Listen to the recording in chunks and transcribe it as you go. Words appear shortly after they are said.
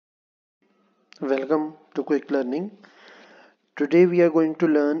Welcome to Quick Learning. Today we are going to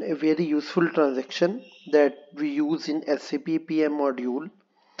learn a very useful transaction that we use in SAP PM module.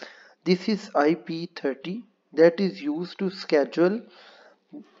 This is IP30 that is used to schedule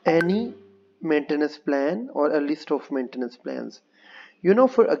any maintenance plan or a list of maintenance plans.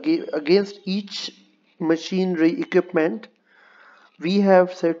 For against each machinery equipment, we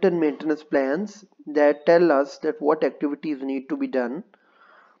have certain maintenance plans that tell us that what activities need to be done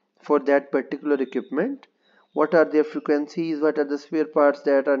for that particular equipment, what are their frequencies, what are the spare parts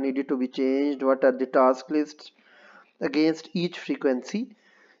that are needed to be changed, what are the task lists against each frequency.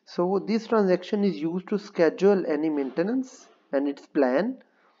 So this transaction is used to schedule any maintenance and its plan,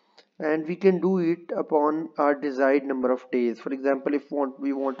 and we can do it upon our desired number of days. For example, if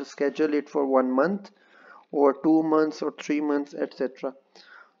we want to schedule it for 1 month or 2 months or 3 months, etc.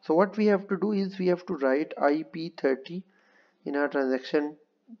 So what we have to do is we have to write IP30 in our transaction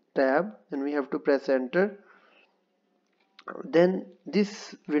tab and we have to press enter. Then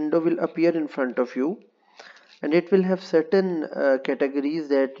this window will appear in front of you and it will have certain categories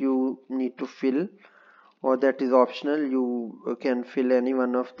that you need to fill, or that is optional. You can fill any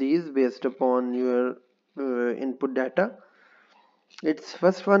one of these based upon your input data. Its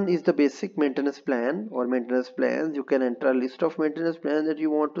first one is the basic maintenance plan or maintenance plans. You can enter a list of maintenance plans that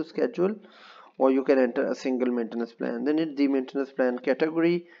you want to schedule, or you can enter a single maintenance plan. Then it's the maintenance plan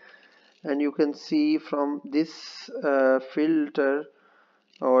category, and you can see from this filter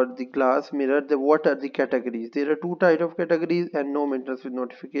or the glass mirror what are the categories. There are two types of categories: and no maintenance with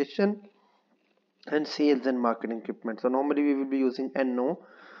notification, and sales and marketing equipment. So normally we will be using NO,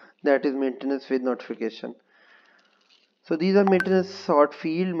 that is maintenance with notification. So these are maintenance sort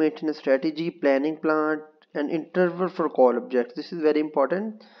field, maintenance strategy, planning plant, and interval for call objects. This is very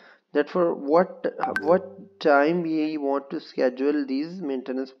important, that for what time we want to schedule these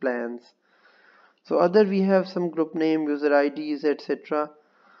maintenance plans. So other we have some group name, user IDs, etc.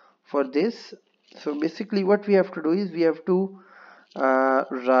 for this. So basically what we have to do is we have to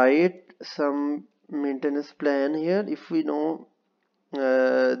write some maintenance plan here. If we know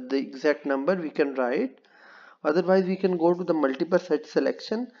the exact number, we can write. Otherwise we can go to the multiple search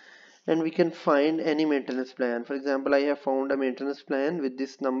selection and we can find any maintenance plan. For example, I have found a maintenance plan with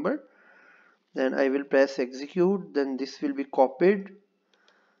this number. Then I will press execute. Then this will be copied.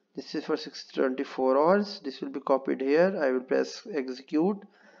 This is for 624 hours. This will be copied here. I will press execute.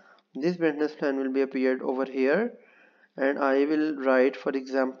 This maintenance plan will be appeared over here, and I will write, for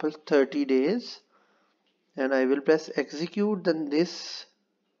example, 30 days, and I will press execute. Then this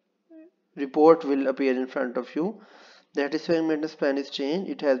report will appear in front of you. That is when maintenance plan is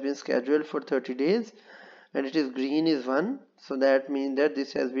changed. It has been scheduled for 30 days and it is green is 1. So that means that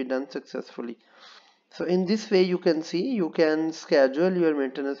this has been done successfully. So in this way you can see you can schedule your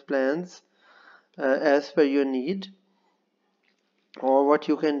maintenance plans as per your need. Or what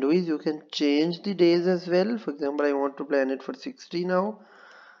you can do is you can change the days as well. For example, I want to plan it for 60 now,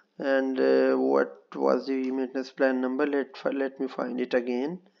 and what was the maintenance plan number? Let me find it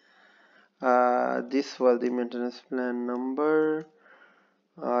again. This was the maintenance plan number.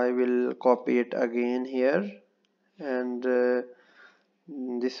 I will copy it again here, and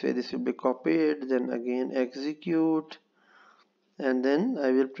this way this will be copied. Then again execute, and then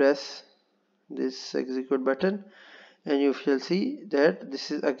I will press this execute button, and you shall see that this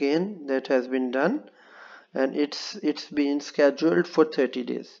is again that has been done, and it's been scheduled for 30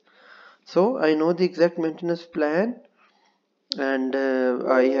 days. So I know the exact maintenance plan, and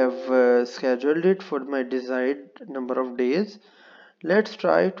I have scheduled it for my desired number of days. Let's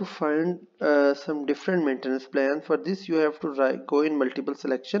try to find some different maintenance plans. For this you have to go in multiple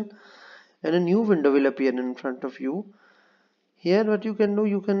selection and a new window will appear in front of you. Here what you can do,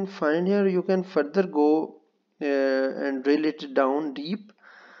 you can find here, you can further go and drill it down deep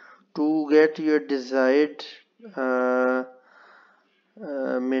to get your desired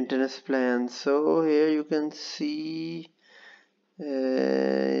maintenance plan. So here you can see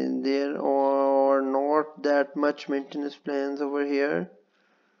there are not that much maintenance plans over here,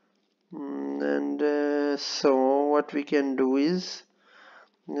 and so what we can do is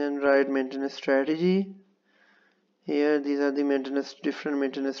then write maintenance strategy. Here these are the different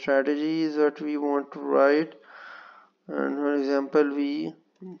maintenance strategies what we want to write, and for example we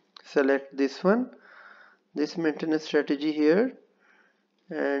select this one, this maintenance strategy here,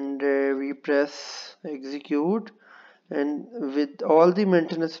 and we press execute, and with all the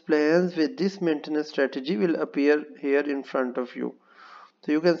maintenance plans with this maintenance strategy will appear here in front of you.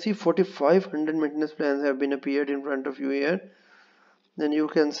 So you can see 4500 maintenance plans have been appeared in front of you here. Then you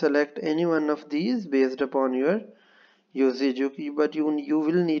can select any one of these based upon your usage, but you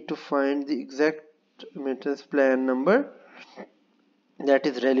will need to find the exact maintenance plan number that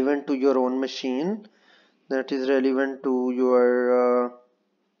is relevant to your own machine, that is relevant to your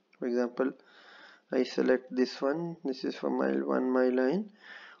for example, I select this one. This is for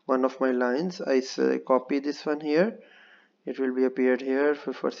one of my lines. I copy this one here. It will be appeared here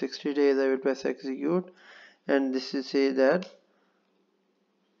for 60 days. I will press execute, and this is say that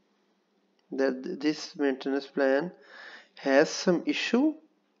this maintenance plan has some issue,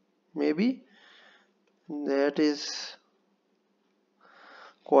 maybe that is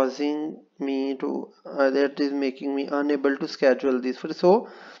causing me to that is making me unable to schedule this. So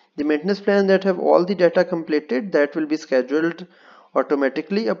the maintenance plan that have all the data completed, that will be scheduled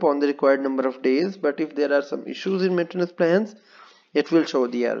automatically upon the required number of days, but if there are some issues in maintenance plans, it will show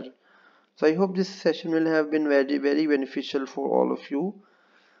the error. So I hope this session will have been very beneficial for all of you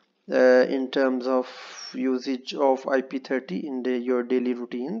in terms of usage of IP30 in your daily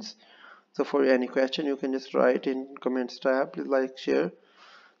routines. So for any question, you can just write in comments tab. Please like, share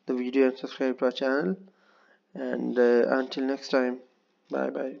the video and subscribe to our channel, and until next time, bye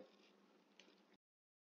bye.